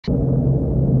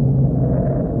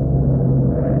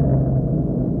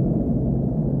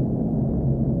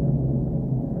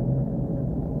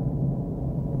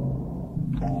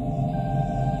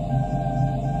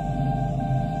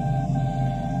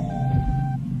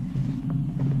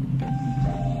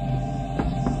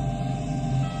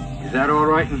Is that all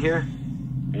right in here?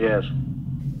 Yes.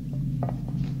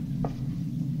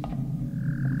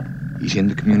 He's in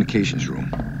the communications room.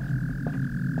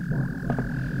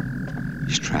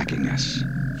 He's tracking us.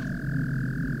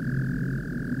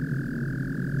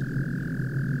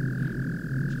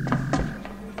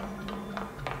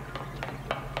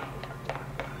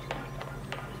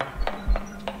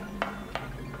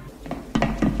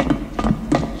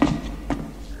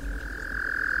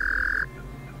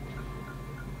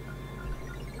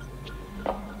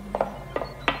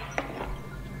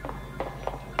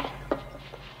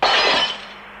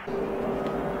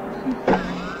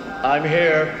 I'm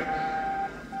here.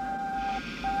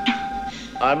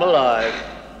 I'm alive.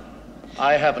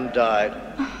 I haven't died.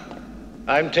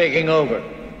 I'm taking over.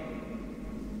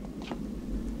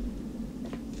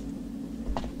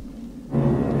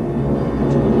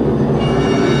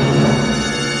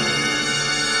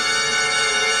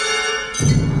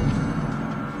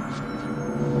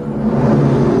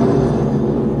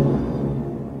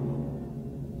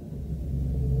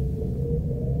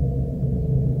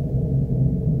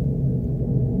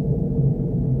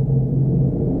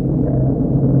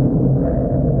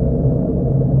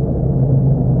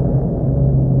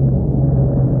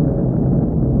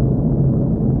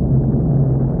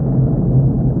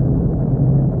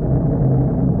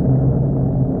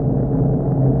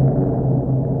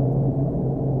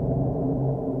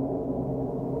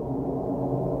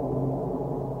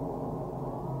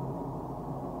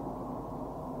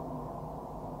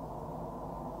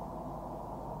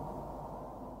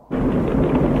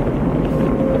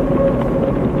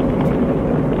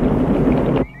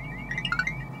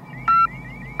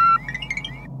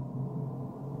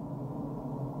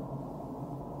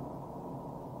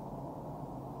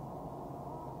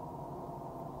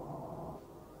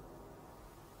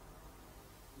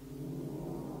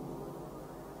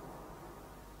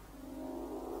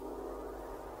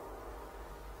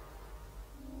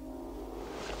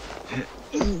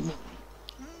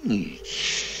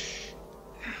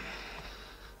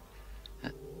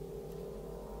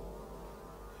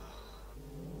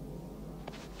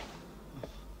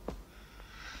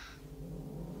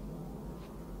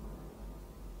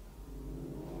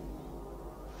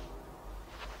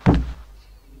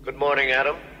 Good morning,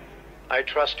 Adam. I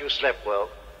trust you slept well.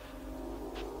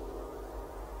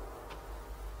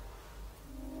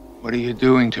 What are you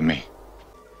doing to me?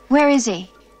 Where is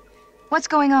he? What's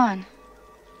going on?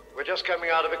 We're just coming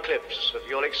out of eclipse, if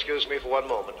you'll excuse me for one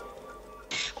moment.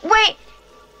 Wait!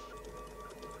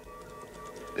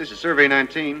 This is Survey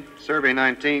 19. Survey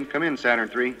 19, come in, Saturn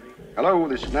 3. Hello,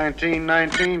 this is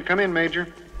 1919. Come in,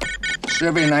 Major.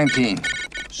 Survey 19.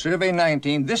 Survey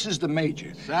 19, this is the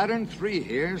Major. Saturn 3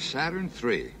 here, Saturn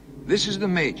 3. This is the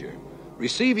Major.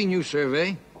 Receiving you,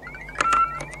 Survey.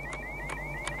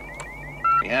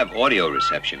 We have audio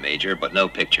reception, Major, but no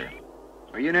picture.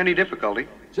 Are you in any difficulty?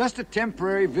 Just a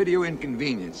temporary video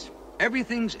inconvenience.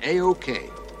 Everything's A-OK.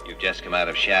 You've just come out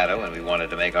of shadow, and we wanted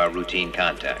to make our routine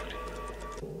contact.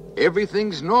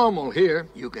 Everything's normal here.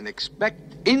 You can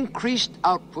expect increased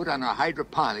output on our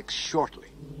hydroponics shortly.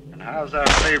 And how's our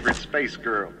favorite space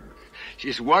girl?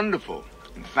 She's wonderful.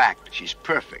 In fact, she's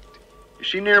perfect. Is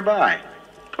she nearby?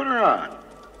 Put her on.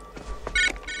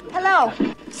 Hello?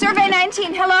 Survey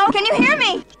 19, hello? Can you hear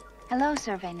me? Hello,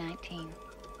 Survey 19.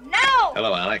 No!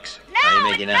 Hello, Alex. No, How are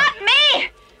you making it's out? not me!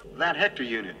 That Hector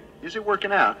unit, is it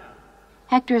working out?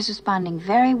 Hector is responding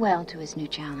very well to his new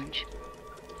challenge.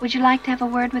 Would you like to have a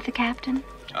word with the captain?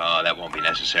 Oh, that won't be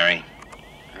necessary.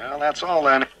 Well, that's all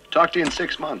then. Talk to you in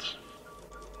 6 months.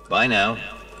 Bye now.